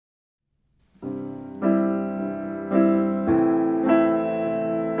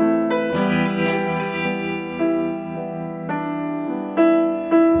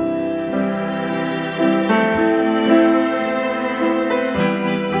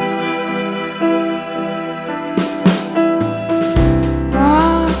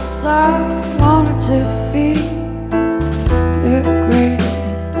I wanted to be the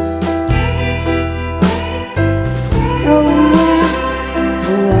greatest. No wind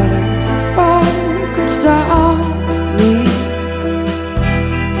or waterfall could stop me.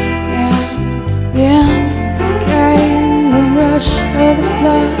 And then came the rush of the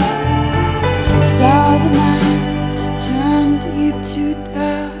flood. Stars of night turned you to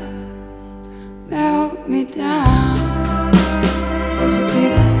dust, melt me down to be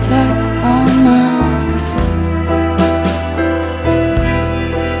like armor.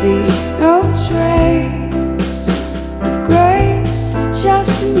 Leave no trace of grace,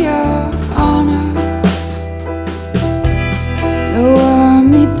 just in your honor. Lower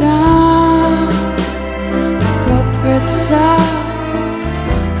me down the culprit side.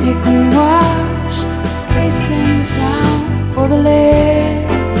 You can watch the space in sound for the lid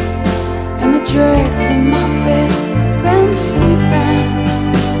and the dregs in my bed. Been sleeping